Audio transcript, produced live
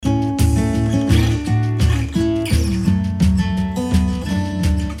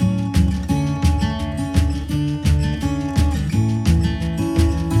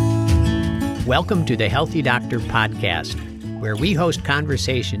Welcome to the Healthy Doctor Podcast, where we host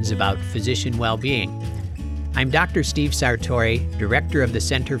conversations about physician well-being. I'm Dr. Steve Sartori, Director of the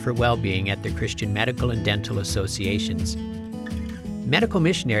Center for Wellbeing at the Christian Medical and Dental Associations. Medical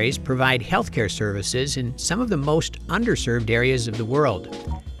missionaries provide healthcare services in some of the most underserved areas of the world.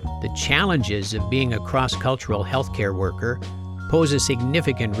 The challenges of being a cross-cultural healthcare worker pose a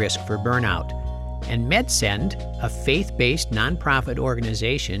significant risk for burnout. And MedSend, a faith-based nonprofit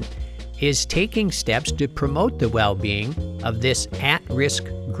organization, is taking steps to promote the well-being of this at-risk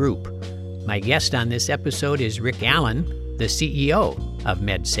group. My guest on this episode is Rick Allen, the CEO of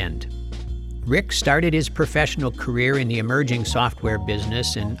MedSend. Rick started his professional career in the emerging software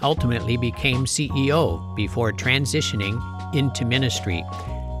business and ultimately became CEO before transitioning into ministry.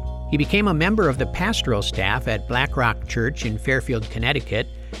 He became a member of the pastoral staff at Black Rock Church in Fairfield, Connecticut,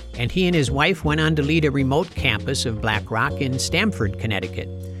 and he and his wife went on to lead a remote campus of Black Rock in Stamford, Connecticut.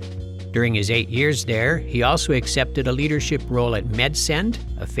 During his 8 years there, he also accepted a leadership role at MedSend,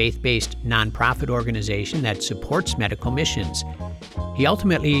 a faith-based nonprofit organization that supports medical missions. He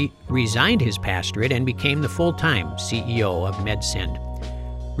ultimately resigned his pastorate and became the full-time CEO of MedSend.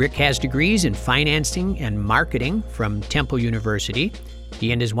 Rick has degrees in financing and marketing from Temple University.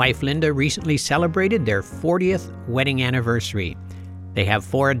 He and his wife Linda recently celebrated their 40th wedding anniversary. They have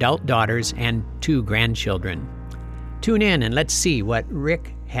 4 adult daughters and 2 grandchildren. Tune in and let's see what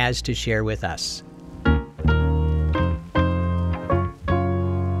Rick has to share with us.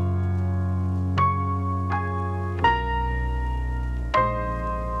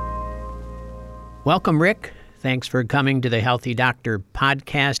 Welcome, Rick. Thanks for coming to the Healthy Doctor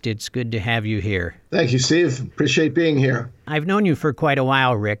Podcast. It's good to have you here. Thank you, Steve. Appreciate being here. I've known you for quite a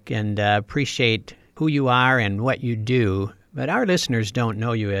while, Rick, and appreciate who you are and what you do, but our listeners don't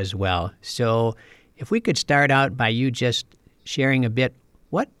know you as well. So if we could start out by you just sharing a bit,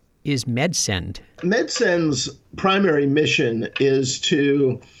 what is MedSend? MedSend's primary mission is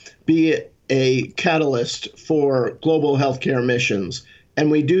to be a catalyst for global healthcare missions.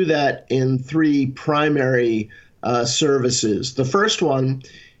 And we do that in 3 primary services. The first one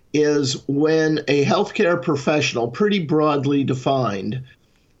is when a healthcare professional, pretty broadly defined,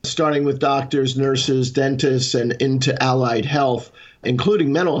 starting with doctors, nurses, dentists, and into allied health,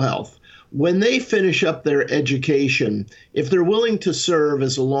 including mental health, when they finish up their education, if they're willing to serve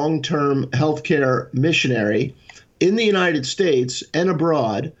as a long-term healthcare missionary in the United States and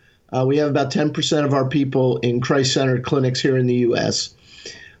abroad, we have about 10% of our people in Christ-centered clinics here in the U.S.,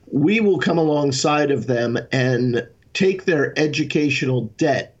 we will come alongside of them and take their educational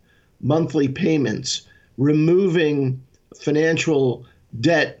debt, monthly payments, removing financial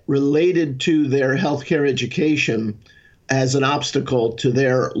debt related to their healthcare education as an obstacle to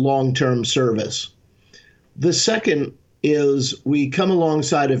their long-term service. The second is we come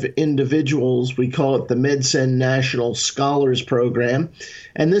alongside of individuals. We call it the MedSend National Scholars Program.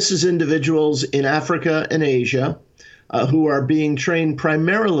 And this is individuals in Africa and Asia who are being trained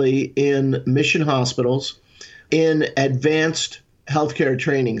primarily in mission hospitals in advanced healthcare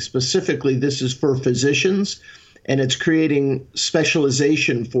training. Specifically, this is for physicians, and it's creating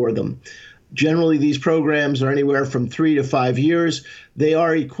specialization for them. Generally, these programs are anywhere from 3 to 5 years. They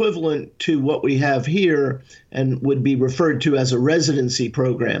are equivalent to what we have here and would be referred to as a residency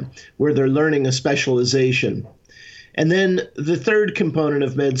program, where they're learning a specialization. And then the third component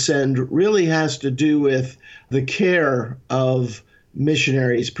of MedSend really has to do with the care of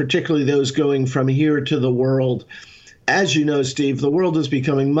missionaries, particularly those going from here to the world. As you know, Steve, the world is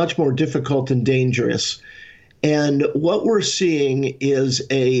becoming much more difficult and dangerous. And what we're seeing is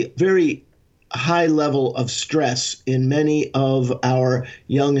a very high level of stress in many of our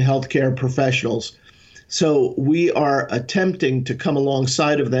young healthcare professionals. So we are attempting to come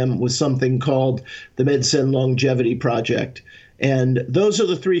alongside of them with something called the MedSend Longevity Project. And those are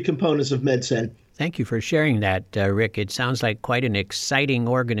the 3 components of MedSend. Thank you for sharing that, Rick. It sounds like quite an exciting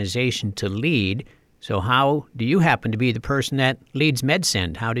organization to lead. So how do you happen to be the person that leads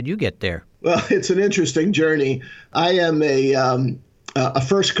MedSend? How did you get there? Well, it's an interesting journey. I am a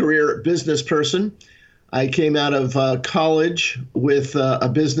first career business person. I came out of college with a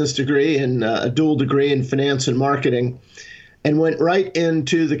business degree and a dual degree in finance and marketing, and went right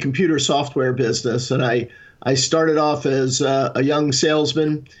into the computer software business. And I started off as a young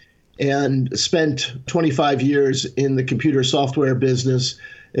salesman and spent 25 years in the computer software business.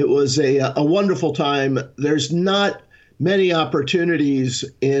 It was a wonderful time. There's not many opportunities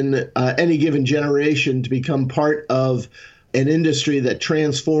in any given generation to become part of an industry that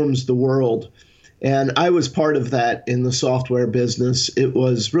transforms the world. And I was part of that in the software business. It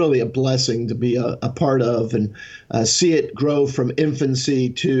was really a blessing to be a part of and see it grow from infancy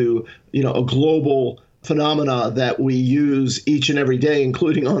to, a global phenomena that we use each and every day,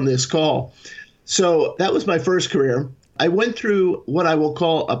 including on this call. So that was my first career. I went through what I will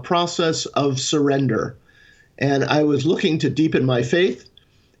call a process of surrender. And I was looking to deepen my faith.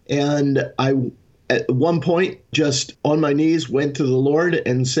 And I, at one point, just on my knees, went to the Lord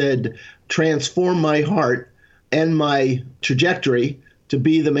and said, transform my heart and my trajectory to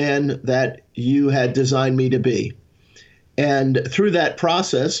be the man that you had designed me to be. And through that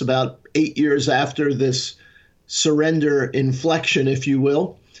process, about 8 years after this surrender inflection, if you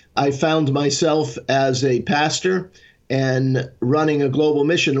will, I found myself as a pastor and running a global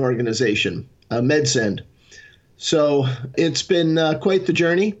mission organization, MedSend. So it's been quite the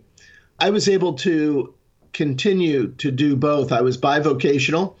journey. I was able to continue to do both. I was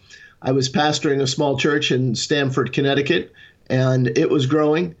bivocational. I was pastoring a small church in Stamford, Connecticut, and it was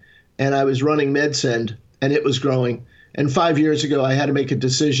growing. And I was running MedSend, and it was growing. And 5 years ago, I had to make a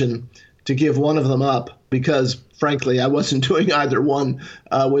decision to give one of them up because, frankly, I wasn't doing either one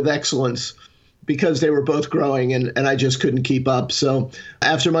with excellence because they were both growing and I just couldn't keep up. So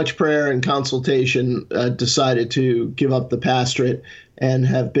after much prayer and consultation, decided to give up the pastorate and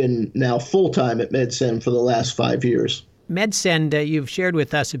have been now full-time at MedSend for the last 5 years. MedSend, you've shared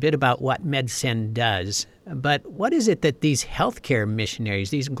with us a bit about what MedSend does, but what is it that these healthcare missionaries,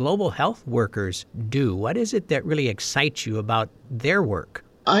 these global health workers do? What is it that really excites you about their work?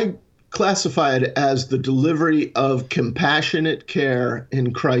 I classify it as the delivery of compassionate care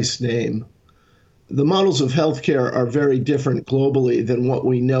in Christ's name. The models of healthcare are very different globally than what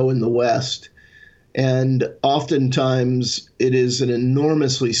we know in the West. And oftentimes it is an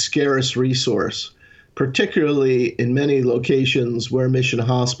enormously scarce resource, particularly in many locations where mission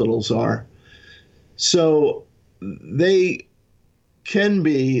hospitals are. So they can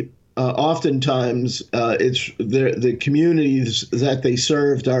be oftentimes, the communities that they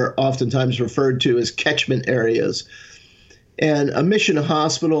served are oftentimes referred to as catchment areas. And a mission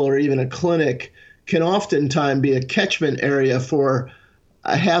hospital or even a clinic can oftentimes be a catchment area for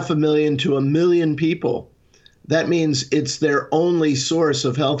 500,000 to 1 million people. That means it's their only source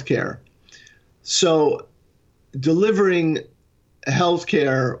of healthcare. So delivering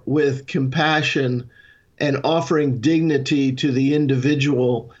healthcare with compassion and offering dignity to the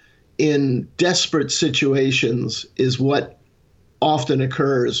individual in desperate situations is what often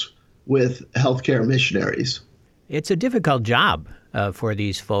occurs with healthcare missionaries. It's a difficult job for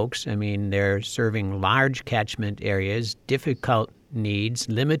these folks. I mean, they're serving large catchment areas, difficult needs,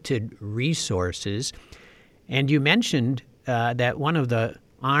 limited resources. And you mentioned that one of the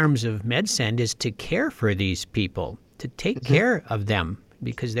arms of MedSend is to care for these people, to take care of them,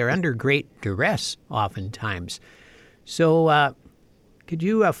 because they're under great duress oftentimes. So could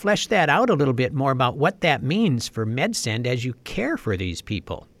you flesh that out a little bit more about what that means for MedSend as you care for these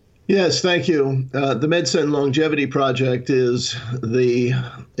people? Yes, thank you. The MedSend Longevity Project is the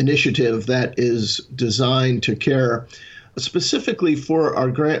initiative that is designed to care specifically for our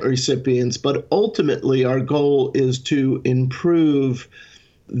grant recipients, but ultimately our goal is to improve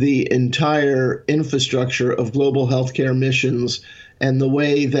the entire infrastructure of global healthcare missions and the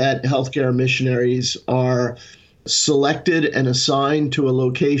way that healthcare missionaries are selected and assigned to a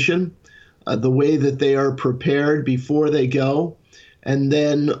location, the way that they are prepared before they go, and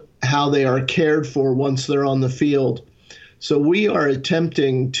then how they are cared for once they're on the field. So we are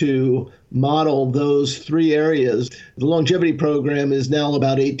attempting to model those three areas. The longevity program is now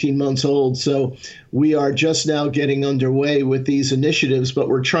about 18 months old, so we are just now getting underway with these initiatives, but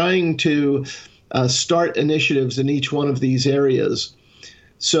we're trying to start initiatives in each one of these areas.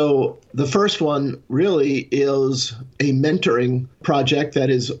 So the first one really is a mentoring project that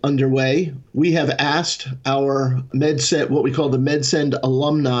is underway. We have asked our MedSend, what we call the MedSend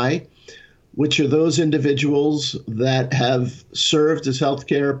alumni, which are those individuals that have served as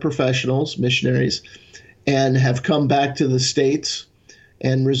healthcare professionals, missionaries, and have come back to the States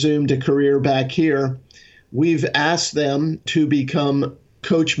and resumed a career back here. We've asked them to become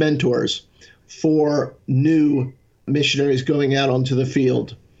coach mentors for new missionaries going out onto the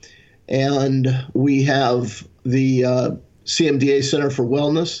field. And we have the CMDA Center for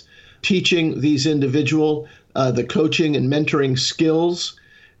Wellness teaching these individuals the coaching and mentoring skills,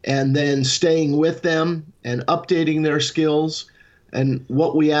 and then staying with them and updating their skills. And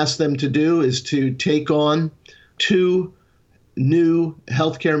what we ask them to do is to take on 2 new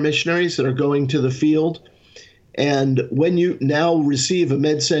healthcare missionaries that are going to the field. And when you now receive a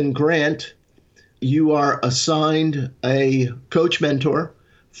MedSend grant, you are assigned a coach mentor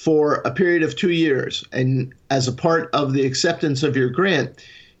for a period of 2 years. And as a part of the acceptance of your grant,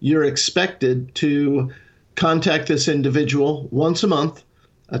 you're expected to contact this individual once a month,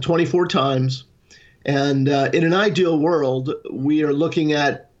 24 times. And in an ideal world, we are looking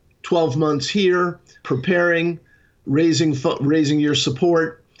at 12 months here, preparing, raising your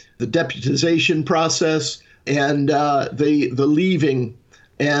support, the deputization process, and the leaving,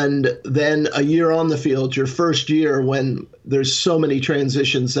 and then a year on the field, your first year when there's so many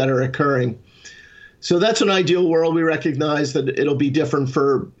transitions that are occurring. So that's an ideal world. We recognize that it'll be different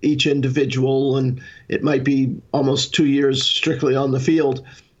for each individual, and it might be almost 2 years strictly on the field,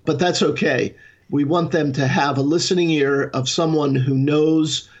 but that's okay. We want them to have a listening ear of someone who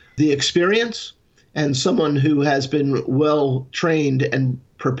knows the experience and someone who has been well trained and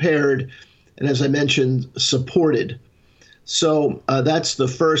prepared, and as I mentioned, supported. So that's the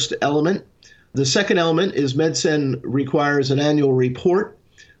first element. The second element is MedSend requires an annual report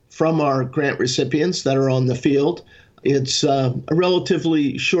from our grant recipients that are on the field. It's a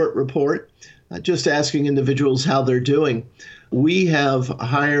relatively short report, just asking individuals how they're doing. We have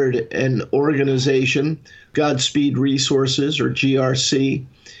hired an organization, Godspeed Resources, or GRC,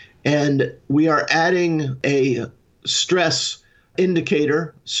 and we are adding a stress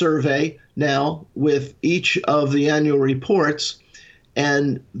indicator survey now with each of the annual reports,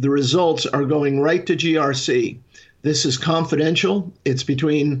 and the results are going right to GRC. This is confidential. It's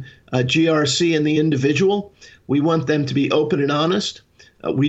between GRC and the individual. We want them to be open and honest. We